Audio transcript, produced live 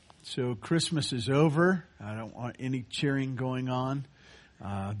So Christmas is over. I don't want any cheering going on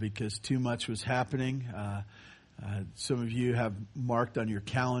because too much was happening. Some of you have marked on your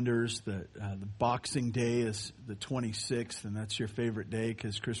calendars that the Boxing Day is the 26th, and that's your favorite day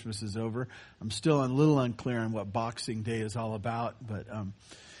because Christmas is over. I'm still a little unclear on what Boxing Day is all about, but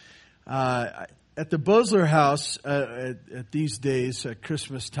at the Bosler house at these days, at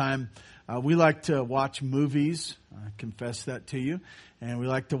Christmas time, we like to watch movies. I confess that to you. And we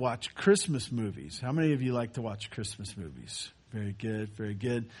like to watch Christmas movies. How many of you like to watch Christmas movies? Very good, very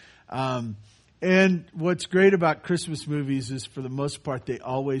good. And what's great about Christmas movies is, for the most part, they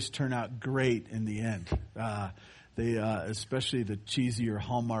always turn out great in the end. They, especially the cheesier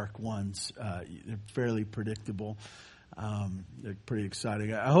Hallmark ones, they're fairly predictable. They're pretty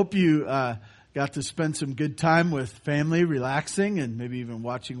exciting. I hope you got to spend some good time with family, relaxing, and maybe even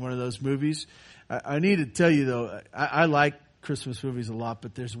watching one of those movies. I need to tell you, though, I like Christmas movies a lot,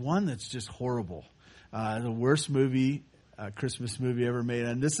 but there's one that's just horrible. The worst movie, Christmas movie ever made.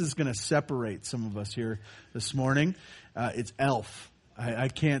 And this is going to separate some of us here this morning. It's Elf. I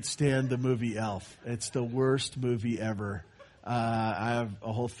can't stand the movie Elf. It's the worst movie ever. I have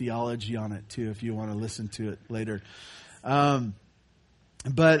a whole theology on it, too, if you want to listen to it later.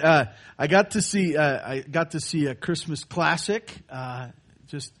 But I got to see a Christmas classic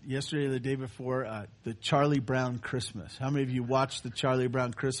just yesterday or the day before, the Charlie Brown Christmas. How many of you watched the Charlie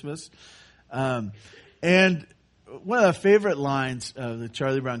Brown Christmas? And one of the favorite lines of the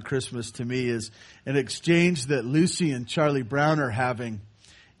Charlie Brown Christmas to me is an exchange that Lucy and Charlie Brown are having.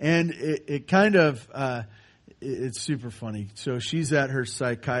 And it kind of, it's super funny. So she's at her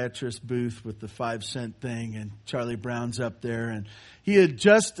psychiatrist booth with the 5-cent thing, and Charlie Brown's up there. And he had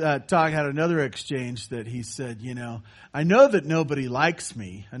just had another exchange that he said, I know that nobody likes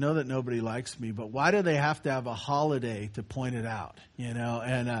me. But why do they have to have a holiday to point it out?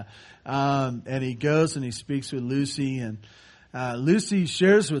 And he goes and he speaks with Lucy, and Lucy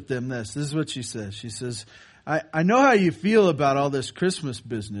shares with them this. This is what she says. She says, I know how you feel about all this Christmas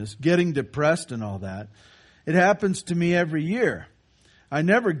business, getting depressed and all that. It happens to me every year. I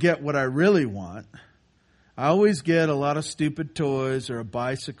never get what I really want. I always get a lot of stupid toys or a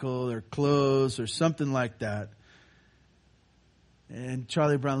bicycle or clothes or something like that. And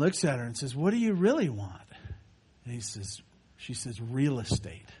Charlie Brown looks at her and says, what do you really want? And she says, real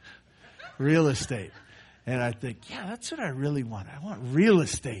estate. Real estate. And I think, yeah, that's what I really want. I want real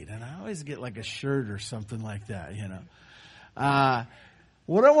estate. And I always get like a shirt or something like that,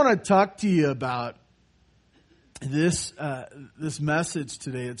 What I want to talk to you about this message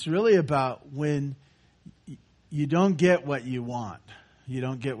today, it's really about when you don't get what you want. You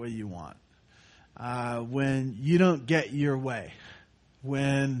don't get what you want. When you don't get your way.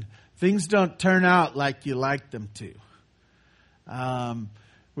 When things don't turn out like you like them to.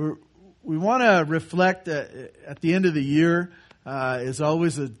 We want to reflect at the end of the year. Is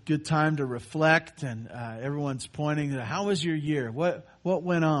always a good time to reflect, and everyone's pointing to how was your year? What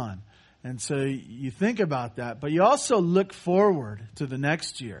went on? And so you think about that, but you also look forward to the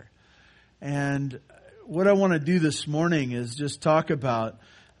next year. And what I want to do this morning is just talk about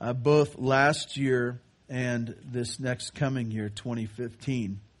both last year and this next coming year,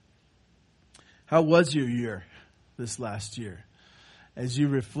 2015. How was your year this last year? As you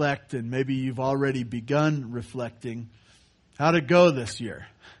reflect, and maybe you've already begun reflecting, how'd it go this year?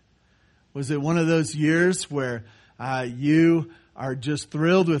 Was it one of those years where you are just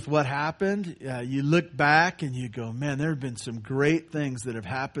thrilled with what happened? You look back and you go, man, there have been some great things that have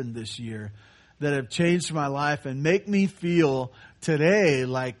happened this year that have changed my life and make me feel today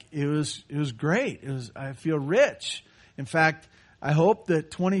like it was great. I feel rich. In fact, I hope that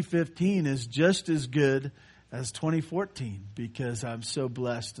 2015 is just as good as 2014 because I'm so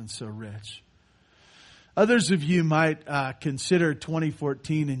blessed and so rich. Others of you might consider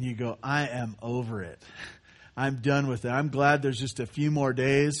 2014 and you go, I am over it. I'm done with it. I'm glad there's just a few more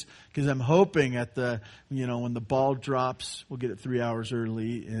days because I'm hoping at when the ball drops, we'll get it 3 hours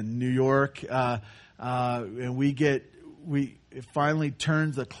early in New York, and it finally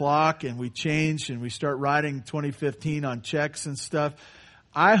turns the clock and we change and we start writing 2015 on checks and stuff.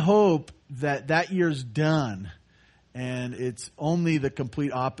 I hope that year's done and it's only the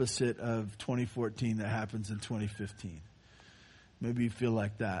complete opposite of 2014 that happens in 2015. Maybe you feel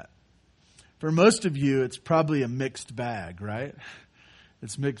like that. For most of you, it's probably a mixed bag, right?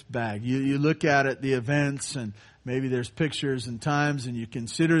 It's mixed bag. You look at it, the events, and maybe there's pictures and times, and you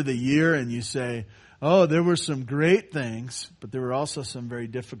consider the year and you say, oh, there were some great things, but there were also some very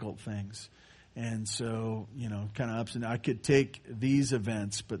difficult things. And so, kind of ups and downs. I could take these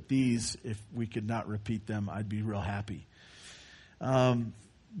events, but these, if we could not repeat them, I'd be real happy.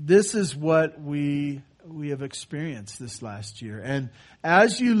 this is what we have experienced this last year. And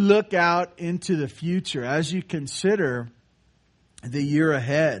as you look out into the future, as you consider the year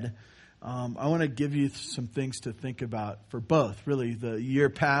ahead, I want to give you some things to think about for both, really, the year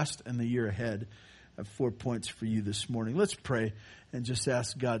past and the year ahead. I have 4 points for you this morning. Let's pray and just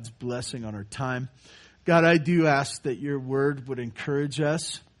ask God's blessing on our time. God, I do ask that your word would encourage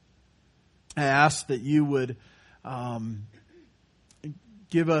us. I ask that you would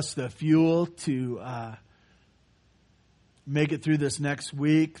give us the fuel to make it through this next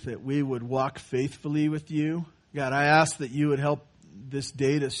week, that we would walk faithfully with you. God, I ask that you would help this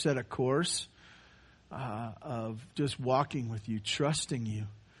day to set a course of just walking with you, trusting you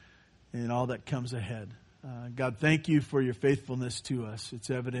in all that comes ahead. God, thank you for your faithfulness to us. It's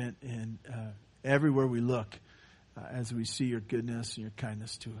evident in everywhere we look as we see your goodness and your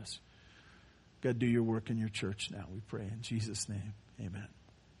kindness to us. God, do your work in your church now, we pray. In Jesus' name, amen.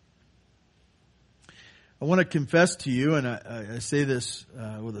 I want to confess to you, and I say this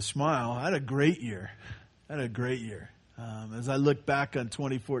with a smile, I had a great year. As I look back on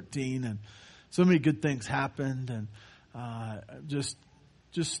 2014, and so many good things happened, and just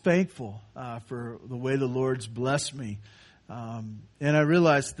thankful for the way the Lord's blessed me. And I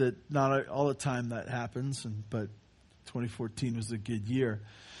realized that not all the time that happens, but 2014 was a good year.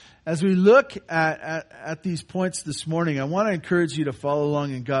 As we look at these points this morning, I want to encourage you to follow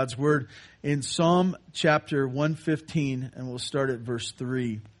along in God's Word in Psalm chapter 115, and we'll start at verse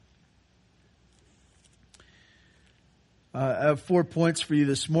 3. I have 4 points for you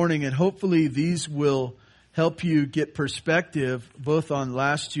this morning, and hopefully these will help you get perspective both on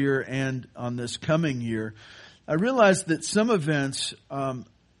last year and on this coming year. I realize that some events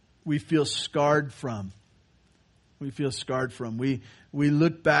we feel scarred from. We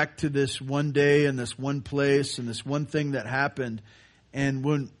look back to this one day and this one place and this one thing that happened, and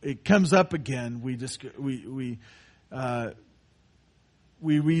when it comes up again, we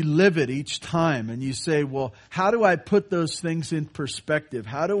relive it each time. And you say, well, how do I put those things in perspective?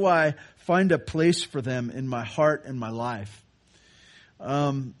 How do I find a place for them in my heart and my life?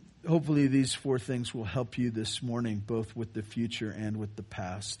 Hopefully these 4 things will help you this morning, both with the future and with the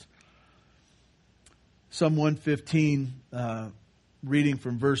past. Psalm 115, reading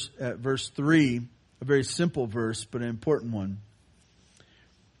from verse 3, a very simple verse, but an important one.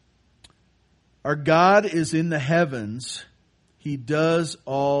 Our God is in the heavens. He does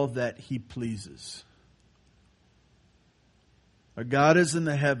all that He pleases. Our God is in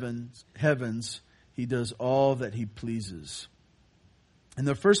the heavens. He does all that He pleases. And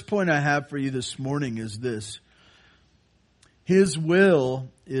the first point I have for you this morning is this. His will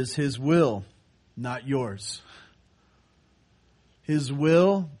is His will, not yours. His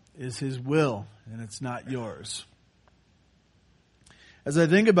will is His will, and it's not yours. As I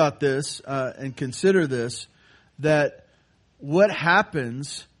think about this and consider this, that what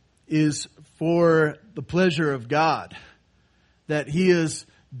happens is for the pleasure of God, that He is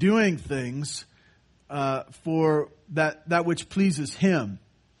doing things for that which pleases Him.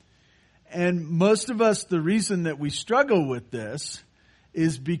 And most of us, the reason that we struggle with this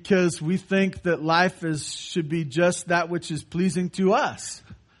is because we think that life should be just that which is pleasing to us.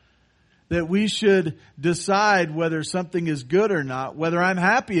 That we should decide whether something is good or not, whether I'm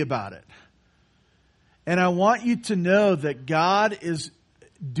happy about it. And I want you to know that God is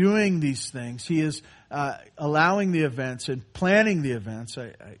doing these things. He is allowing the events and planning the events.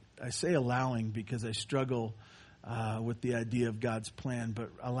 I say allowing because I struggle with the idea of God's plan, but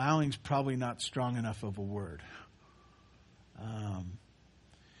allowing is probably not strong enough of a word.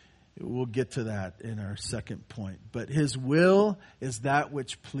 We'll get to that in our second point. But His will is that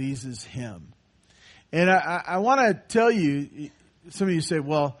which pleases Him. And I want to tell you, some of you say,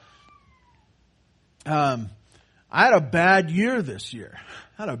 well, I had a bad year this year.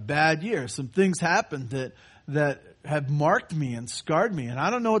 Some things happened that have marked me and scarred me, and I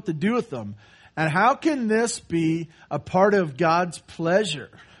don't know what to do with them. And how can this be a part of God's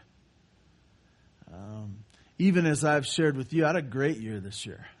pleasure? Even as I've shared with you, I had a great year this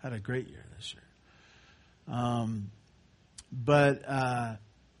year. But I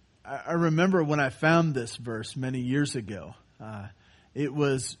remember when I found this verse many years ago. It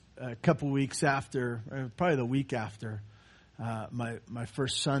was a couple weeks after, probably the week after, my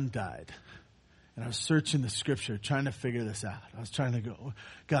first son died. And I was searching the Scripture, trying to figure this out. I was trying to go,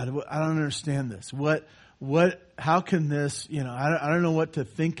 God, I don't understand this. How can this, I don't know what to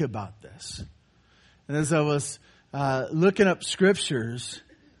think about this. And as I was looking up Scriptures,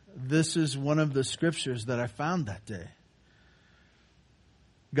 this is one of the Scriptures that I found that day.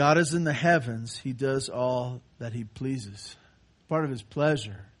 God is in the heavens. He does all that He pleases. part of his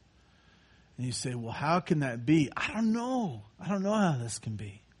pleasure. And you say, well, how can that be? I don't know. I don't know how this can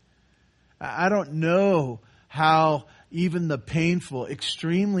be. I don't know how even the painful,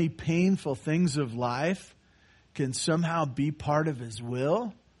 extremely painful things of life can somehow be part of his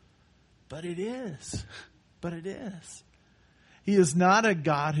will. But it is. But it is. He is not a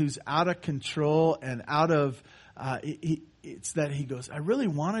God who's out of control and out of, it's that he goes, I really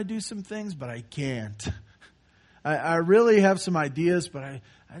want to do some things, but I can't. I really have some ideas, but I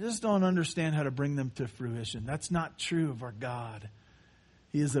just don't understand how to bring them to fruition. That's not true of our God.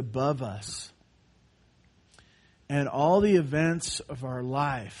 He is above us. And all the events of our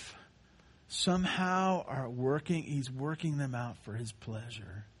life somehow are working. He's working them out for his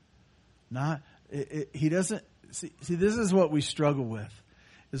pleasure. He doesn't, see, this is what we struggle with.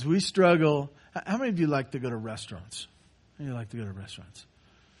 Is we struggle. How many of you like to go to restaurants? How many like to go to restaurants?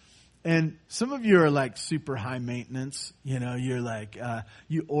 And some of you are like super high maintenance. You know, you're like,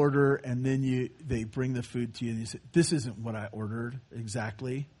 you order and then they bring the food to you and you say, this isn't what I ordered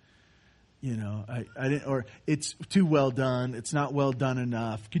exactly. You know, I didn't, or it's too well done. It's not well done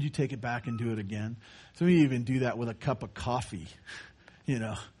enough. Could you take it back and do it again? Some of you even do that with a cup of coffee. You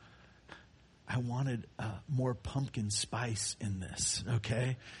know, I wanted more pumpkin spice in this.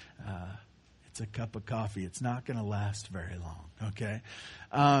 Okay. It's a cup of coffee. It's not going to last very long. Okay.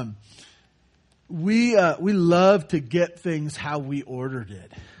 We love to get things how we ordered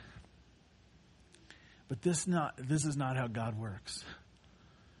it. But this is not how God works.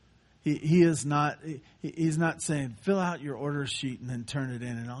 He is not, he's not saying, fill out your order sheet and then turn it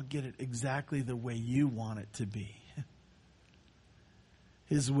in and I'll get it exactly the way you want it to be.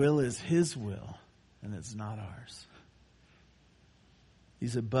 His will is his will and it's not ours.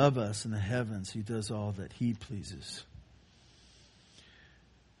 He's above us in the heavens. He does all that he pleases.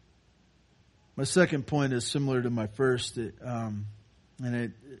 My second point is similar to my first, and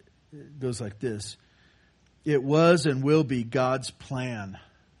it goes like this. It was and will be God's plan,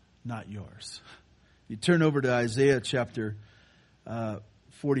 not yours. You turn over to Isaiah chapter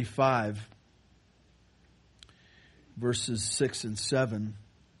 45, verses 6 and 7.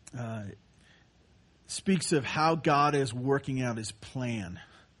 Speaks of how God is working out his plan,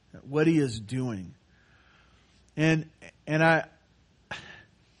 what he is doing. And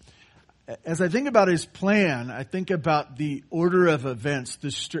as I think about his plan, I think about the order of events,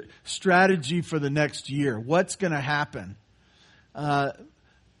 the strategy for the next year. What's going to happen?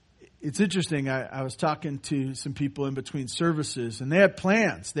 It's interesting. I was talking to some people in between services, and they had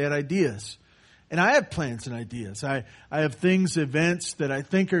plans. They had ideas. And I have plans and ideas. I have events that I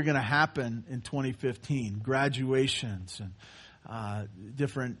think are going to happen in 2015. Graduations and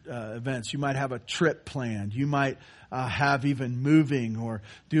different events. You might have a trip planned. You might have even moving or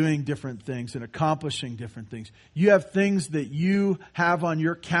doing different things and accomplishing different things. You have things that you have on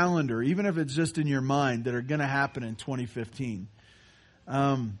your calendar, even if it's just in your mind, that are going to happen in 2015.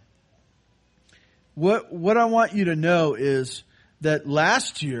 What I want you to know is that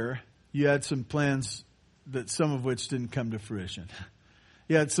last year you had some plans that some of which didn't come to fruition.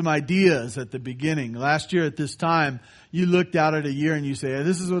 You had some ideas at the beginning. Last year at this time, you looked out at a year and you say, hey,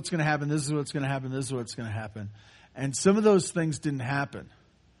 this is what's going to happen, this is what's going to happen, this is what's going to happen. And some of those things didn't happen.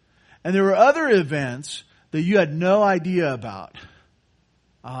 And there were other events that you had no idea about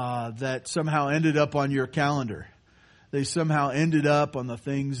that somehow ended up on your calendar. They somehow ended up on the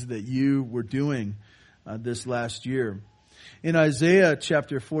things that you were doing this last year. In Isaiah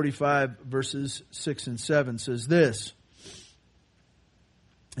chapter 45, verses 6 and 7 says this,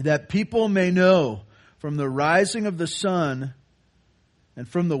 that people may know from the rising of the sun and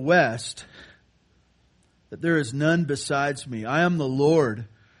from the west that there is none besides me. I am the Lord,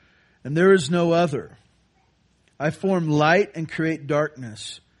 and there is no other. I form light and create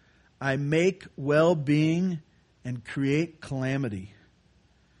darkness. I make well-being and create calamity.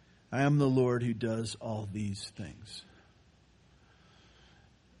 I am the Lord who does all these things.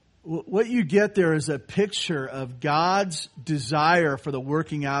 What you get there is a picture of God's desire for the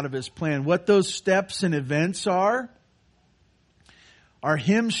working out of his plan. What those steps and events are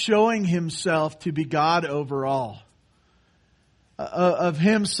him showing himself to be God over all. Of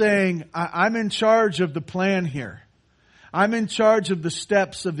him saying, I'm in charge of the plan here. I'm in charge of the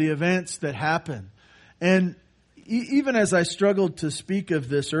steps of the events that happen. And even as I struggled to speak of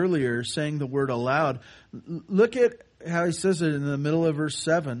this earlier, saying the word aloud, look at how he says it in the middle of verse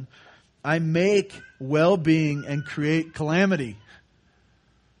 7. I make well-being and create calamity.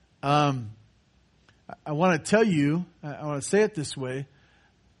 I want to tell you, I want to say it this way.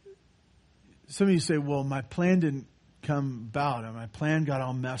 Some of you say, well, my plan didn't come about. My plan got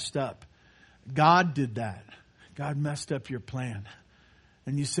all messed up. God did that. God messed up your plan.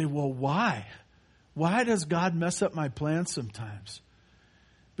 And you say, well, why? Why does God mess up my plan sometimes?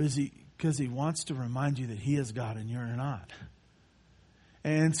 Because he wants to remind you that he is God and you're not.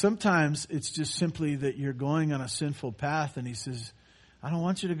 And sometimes it's just simply that you're going on a sinful path and he says, I don't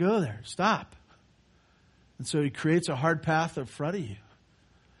want you to go there. Stop. And so he creates a hard path in front of you.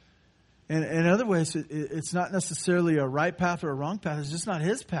 And in other ways, it's not necessarily a right path or a wrong path. It's just not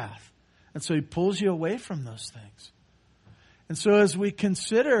his path. And so he pulls you away from those things. And so as we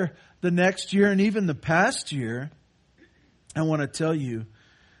consider the next year and even the past year, I want to tell you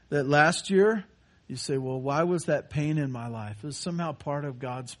that last year, you say, well, why was that pain in my life? It was somehow part of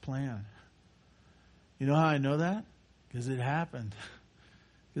God's plan. You know how I know that? Because it happened.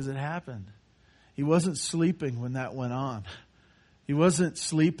 Because it happened. He wasn't sleeping when that went on. He wasn't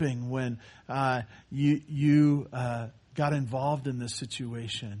sleeping when you got involved in this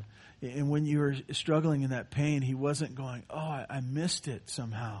situation. And when you were struggling in that pain, he wasn't going, oh, I missed it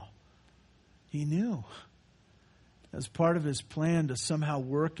somehow. He knew. As part of his plan to somehow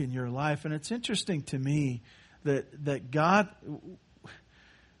work in your life. And it's interesting to me that God,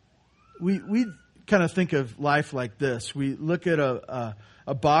 we kind of think of life like this. We look at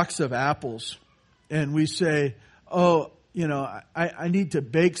a box of apples and we say, oh, you know, I need to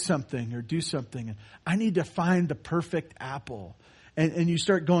bake something or do something. And I need to find the perfect apple. And you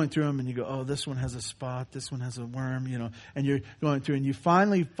start going through them and you go, oh, this one has a spot, this one has a worm, you know. And you're going through and you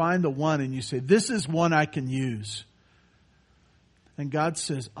finally find the one and you say, this is one I can use. And God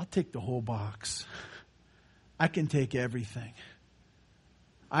says, I'll take the whole box. I can take everything.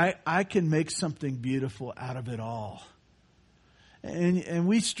 I can make something beautiful out of it all. And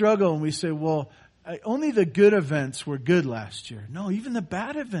we struggle and we say, well, only the good events were good last year. No, even the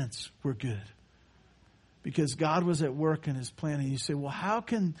bad events were good. Because God was at work in his plan. And you say, well, how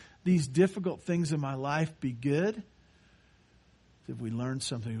can these difficult things in my life be good? If we learn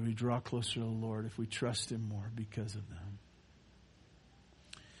something, if we draw closer to the Lord, if we trust him more because of them.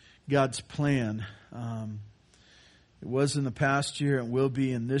 God's plan, it was in the past year, it will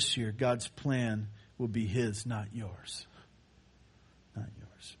be in this year. God's plan will be his, not yours. Not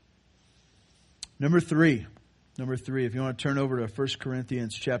yours. Number three, if you want to turn over to 1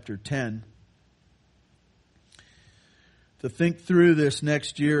 Corinthians chapter 10. To think through this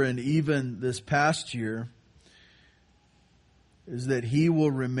next year and even this past year is that he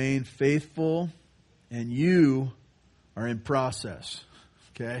will remain faithful and you are in process.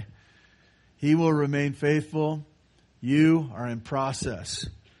 Okay? He will remain faithful. You are in process.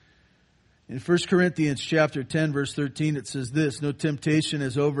 In 1 Corinthians chapter 10 verse 13 it says this, no temptation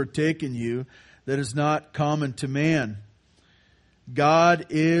has overtaken you that is not common to man. God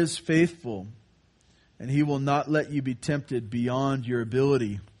is faithful, and he will not let you be tempted beyond your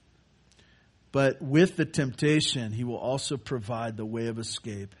ability. But with the temptation, he will also provide the way of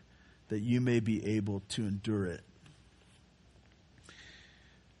escape that you may be able to endure it.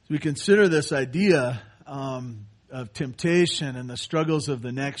 As we consider this idea of temptation and the struggles of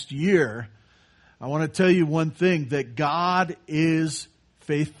the next year, I want to tell you one thing, that God is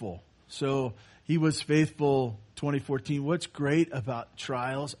faithful. So he was faithful 2014. What's great about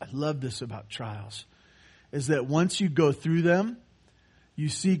trials, I love this about trials, is that once you go through them, you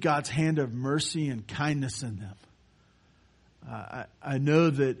see God's hand of mercy and kindness in them. I know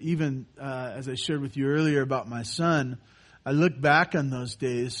that even as I shared with you earlier about my son, I look back on those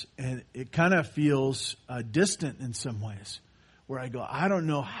days and it kind of feels distant in some ways. Where I go, I don't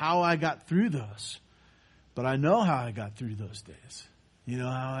know how I got through those, but I know how I got through those days. You know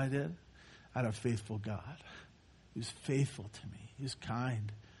how I did? I had a faithful God. He was faithful to me. He was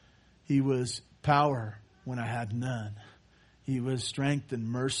kind. He was power when I had none. He was strength and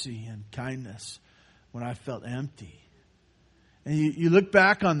mercy and kindness when I felt empty. And you look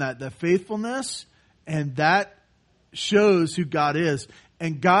back on that, the faithfulness, and that shows who God is.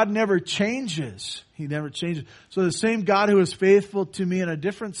 And God never changes. He never changes. So the same God who is faithful to me in a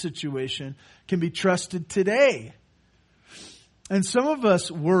different situation can be trusted today. And some of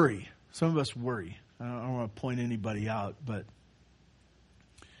us worry. I don't want to point anybody out, but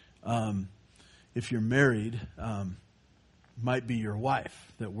if you're married, might be your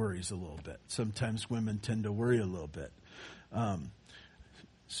wife that worries a little bit. Sometimes women tend to worry a little bit.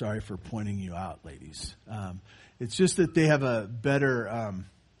 Sorry for pointing you out, ladies. It's just that they have a better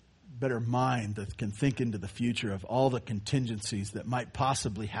mind that can think into the future of all the contingencies that might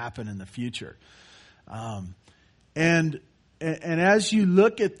possibly happen in the future. And as you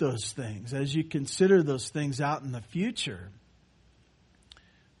look at those things, as you consider those things out in the future,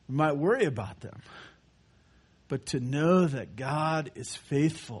 you might worry about them. But to know that God is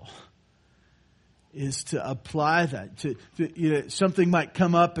faithful is to apply that. Something might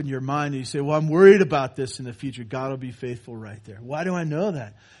come up in your mind and you say, well, I'm worried about this in the future. God will be faithful right there. Why do I know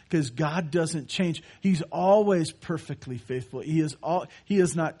that? Because God doesn't change. He's always perfectly faithful. He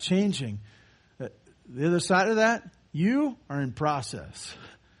is not changing. The other side of that, you are in process.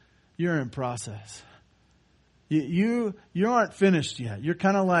 You're in process. You aren't finished yet. You're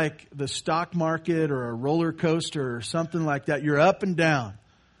kind of like the stock market or a roller coaster or something like that. You're up and down.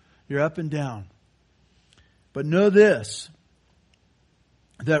 You're up and down. But know this,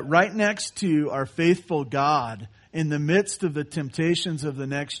 that right next to our faithful God, in the midst of the temptations of the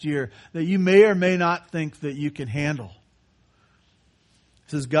next year, that you may or may not think that you can handle.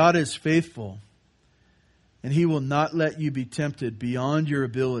 It says God is faithful, and He will not let you be tempted beyond your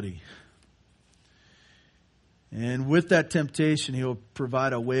ability. And with that temptation, He will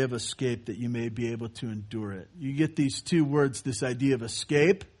provide a way of escape that you may be able to endure it. You get these two words, this idea of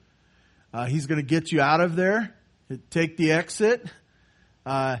escape. He's going to get you out of there. Take the exit.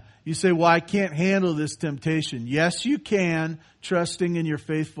 You say, well, I can't handle this temptation. Yes, you can, trusting in your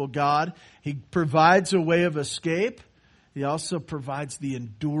faithful God. He provides a way of escape. He also provides the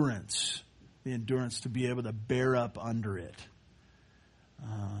endurance to be able to bear up under it.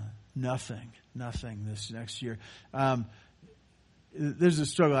 Nothing this next year. There's a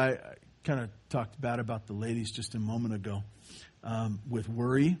struggle. I kind of talked about the ladies just a moment ago with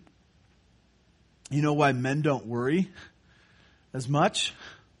worry. You know why men don't worry as much?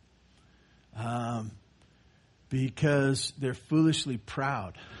 Because they're foolishly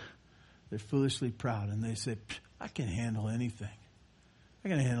proud. They're foolishly proud. And they say, I can handle anything. I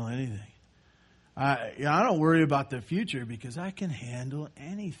can handle anything. I don't worry about the future because I can handle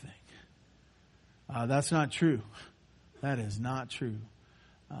anything. That's not true. That is not true.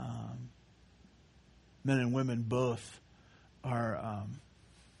 Men and women both are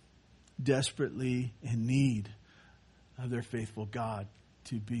desperately in need of their faithful God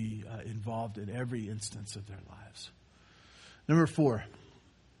to be involved in every instance of their lives. Number four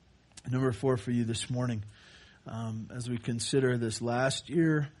for you this morning, as we consider this last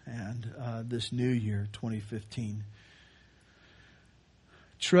year and this new year, 2015.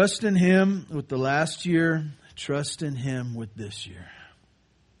 Trust in Him with the last year. Trust in Him with this year.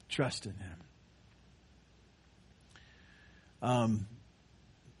 Trust in Him.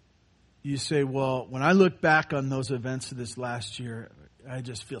 You say, well, when I look back on those events of this last year, I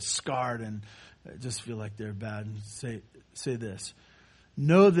just feel scarred and I just feel like they're bad. And say this.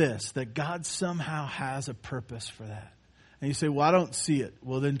 Know this, that God somehow has a purpose for that. And you say, well, I don't see it.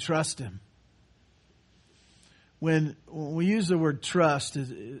 Well, then trust Him. When we use the word trust,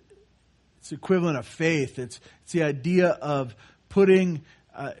 it's equivalent of faith. It's the idea of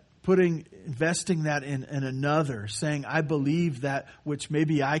investing that in another, saying, I believe that which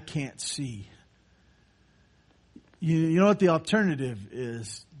maybe I can't see. You know what the alternative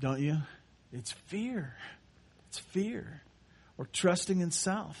is, don't you? It's fear. It's fear. Or trusting in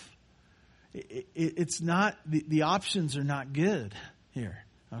self. It's not, the options are not good here,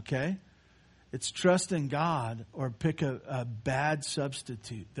 okay? It's trust in God or pick a bad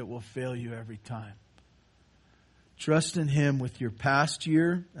substitute that will fail you every time. Trust in Him with your past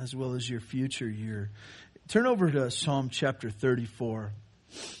year as well as your future year. Turn over to Psalm chapter 34.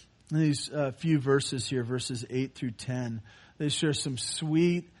 These few verses here, verses 8 through 10, they share some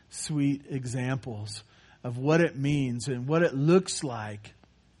sweet, sweet examples of what it means and what it looks like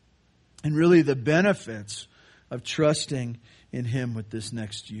and really the benefits of trusting in Him with this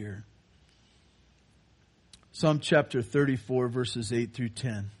next year. Psalm chapter 34, verses 8 through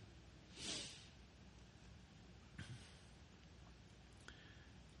 10.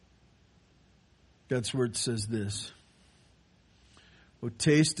 God's word says this. Oh,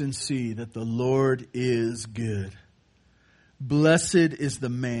 taste and see that the Lord is good. Blessed is the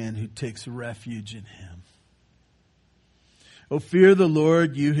man who takes refuge in Him. Oh, fear the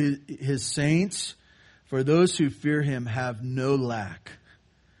Lord, you His saints, for those who fear Him have no lack.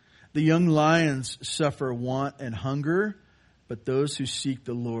 The young lions suffer want and hunger, but those who seek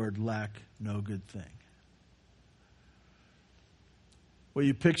the Lord lack no good thing. What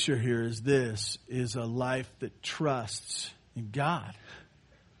you picture here is a life that trusts in God.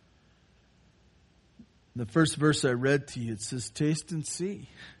 The first verse I read to you, it says, taste and see.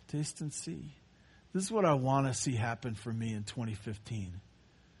 Taste and see. This is what I want to see happen for me in 2015.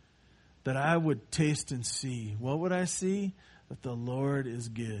 That I would taste and see. What would I see? That the Lord is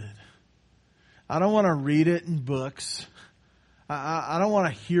good. I don't want to read it in books. I don't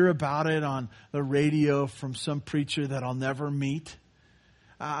want to hear about it on the radio from some preacher that I'll never meet.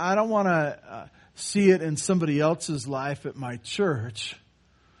 I don't want to see it in somebody else's life at my church.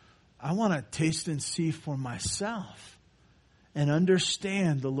 I want to taste and see for myself and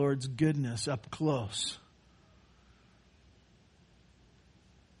understand the Lord's goodness up close.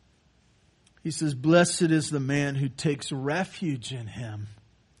 He says, blessed is the man who takes refuge in him.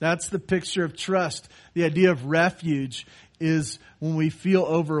 That's the picture of trust. The idea of refuge is when we feel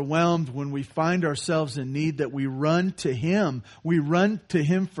overwhelmed, when we find ourselves in need, that we run to Him. We run to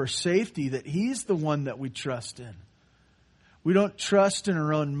Him for safety, that He's the one that we trust in. We don't trust in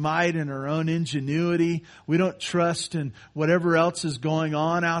our own might and our own ingenuity. We don't trust in whatever else is going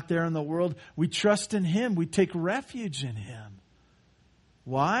on out there in the world. We trust in Him. We take refuge in Him.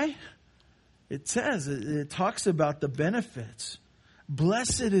 Why? It says, it talks about the benefits.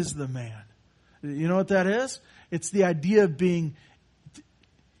 Blessed is the man. You know what that is? It's the idea of being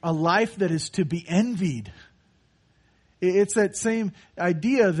a life that is to be envied. It's that same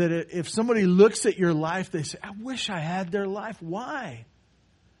idea that if somebody looks at your life, they say, I wish I had their life. Why?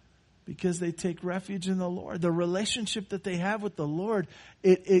 Because they take refuge in the Lord. The relationship that they have with the Lord,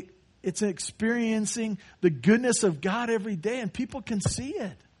 it's experiencing the goodness of God every day, and people can see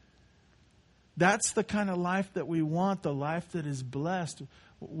it. That's the kind of life that we want, the life that is blessed.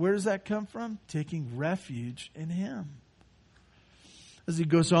 Where does that come from? Taking refuge in Him. As he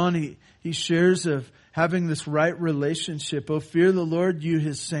goes on, he shares of having this right relationship. Oh, fear the Lord, you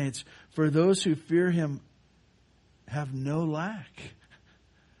His saints, for those who fear Him have no lack.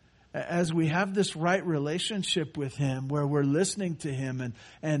 As we have this right relationship with Him, where we're listening to Him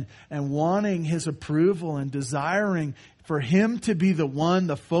and wanting His approval and desiring for Him to be the one,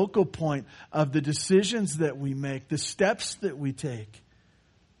 the focal point of the decisions that we make, the steps that we take,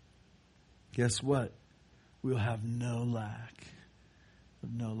 guess what? We'll have no lack.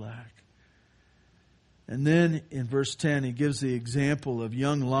 No lack. And then in verse 10, he gives the example of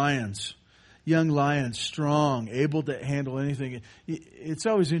young lions. Young lions, strong, able to handle anything. It's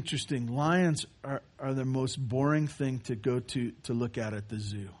always interesting. Lions are the most boring thing to go to look at the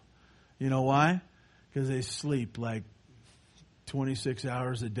zoo. You know why? Because they sleep like 26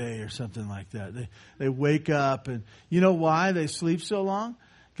 hours a day or something like that. They wake up, and you know why they sleep so long?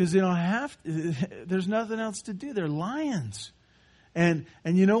 Because they don't have to, there's nothing else to do. They're lions. And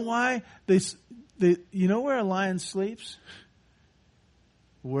you know why? You know where a lion sleeps?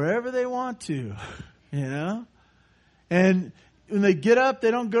 Wherever they want to, you know? And when they get up, they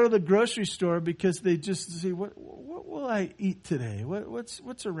don't go to the grocery store because they just see, what will I eat today?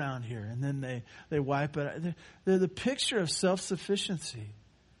 What's around here? And then they wipe it out. They're the picture of self-sufficiency.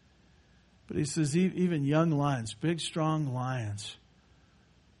 But he says even young lions, big, strong lions,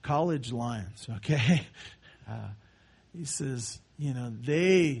 college lions, okay? He says, you know,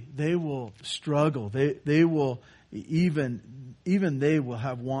 they will struggle. They will even they will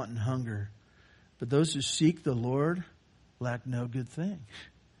have want and hunger. But those who seek the Lord lack no good thing.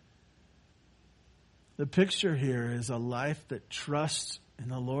 The picture here is a life that trusts in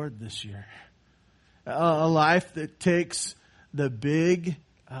the Lord this year. A life that takes the big,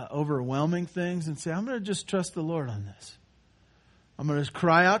 overwhelming things and say, I'm going to just trust the Lord on this. I'm going to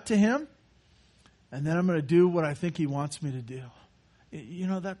cry out to Him, and then I'm going to do what I think He wants me to do. You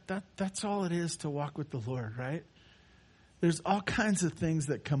know, that's all it is to walk with the Lord, right? There's all kinds of things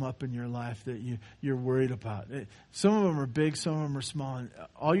that come up in your life that you're worried about. Some of them are big, some of them are small. And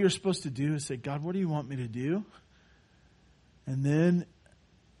all you're supposed to do is say, God, what do you want me to do? And then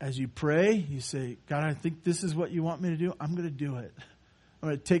as you pray, you say, God, I think this is what you want me to do. I'm going to do it. I'm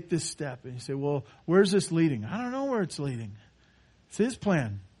going to take this step. And you say, well, where's this leading? I don't know where it's leading. It's His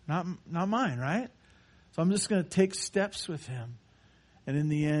plan, not mine, right? So I'm just going to take steps with Him. And in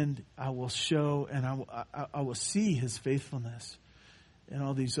the end, I will show and I will see His faithfulness and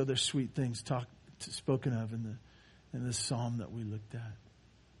all these other sweet things spoken of in this psalm that we looked at.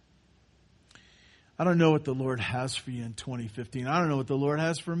 I don't know what the Lord has for you in 2015. I don't know what the Lord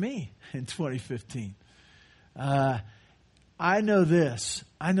has for me in 2015. I know this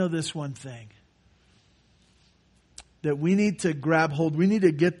one thing. That we need to grab hold. We need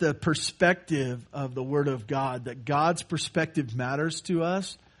to get the perspective of the Word of God. That God's perspective matters to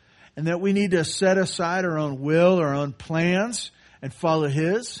us. And that we need to set aside our own will, our own plans, and follow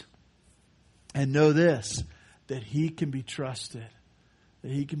His. And know this, that He can be trusted.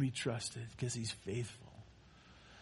 That He can be trusted because He's faithful.